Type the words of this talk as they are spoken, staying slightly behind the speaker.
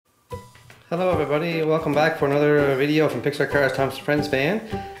Hello everybody, welcome back for another video from Pixar Cars Tom's Friends fan.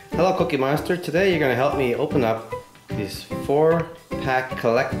 Hello Cookie Monster. Today you're going to help me open up this 4-pack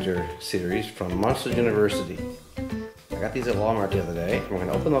collector series from Monsters University. I got these at Walmart the other day. We're going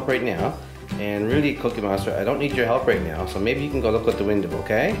to open them up right now. And really, Cookie Monster, I don't need your help right now, so maybe you can go look out the window,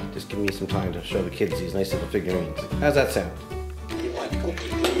 okay? Just give me some time to show the kids these nice little figurines. How's that sound? You want a cookie,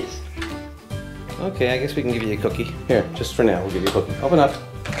 please? Okay, I guess we can give you a cookie. Here, just for now, we'll give you a cookie. Open up.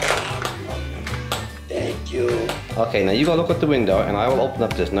 Thank you. Okay, now you go look at the window and I will open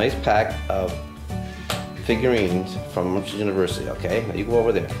up this nice pack of figurines from Monsters University, okay? Now you go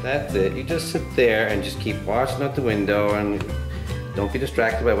over there. That's it. You just sit there and just keep watching out the window and don't be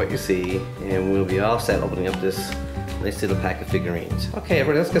distracted by what you see, and we'll be all set opening up this nice little pack of figurines. Okay,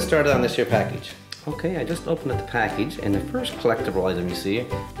 everybody, let's get started on this here package. Okay, I just opened up the package and the first collectible item you see,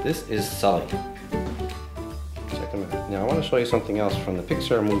 this is Sully. Check them out. Now I want to show you something else from the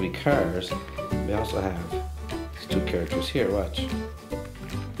Pixar movie Cars. We also have these two characters here, watch.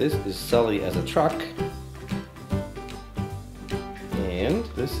 This is Sully as a truck, and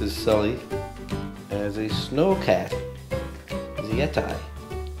this is Sully as a snow cat, as a Yeti.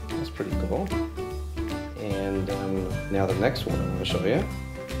 That's pretty cool. And now the next one I want to show you.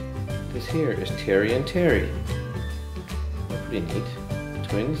 This here is Terry and Terri. They're pretty neat.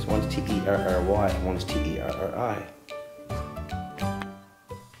 Twins, one's T-E-R-R-Y and one's T-E-R-R-I.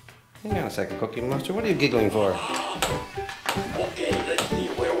 Hang on a second, Cookie Monster. What are you giggling for? Okay, let's see,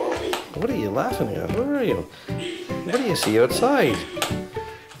 where were we? What are you laughing at? Where are you? What do you see outside?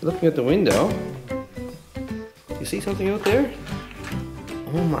 Looking at the window. You see something out there?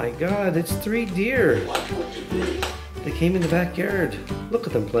 Oh my god, it's 3 deer. What cookie, please? They came in the backyard. Look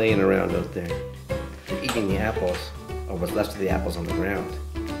at them playing around out there. They're eating the apples, or what's left of the apples on the ground.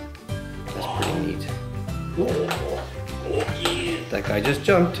 That's pretty neat. Oh, cookies. That guy just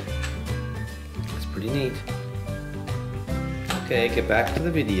jumped. That's pretty neat. Okay, get back to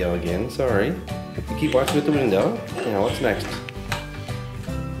the video again. Sorry. You keep watching at the window. Now, what's next?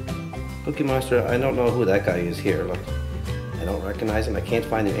 Cookie Monster, I don't know who that guy is here. Look, I don't recognize him. I can't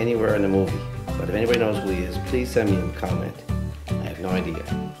find him anywhere in the movie. But if anybody knows who he is, please send me a comment. I have no idea.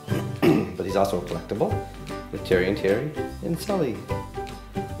 But he's also a collectible with Terry and Terri and Sully.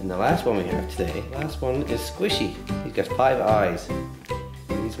 And the last one we have today, last one is Squishy. He's got 5 eyes.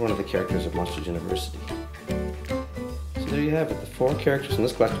 And he's one of the characters of Monsters University. So there you have it, the 4 characters in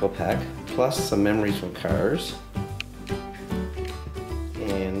this collectible pack, plus some memories from Cars.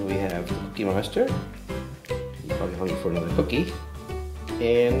 And we have the Cookie Monster. He's probably hungry for another cookie.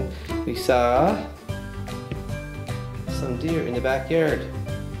 And we saw some deer in the backyard.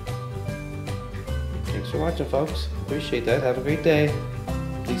 Thanks for watching, folks. Appreciate that. Have a great day.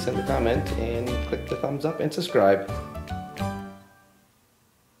 Please send a comment and click the thumbs up and subscribe.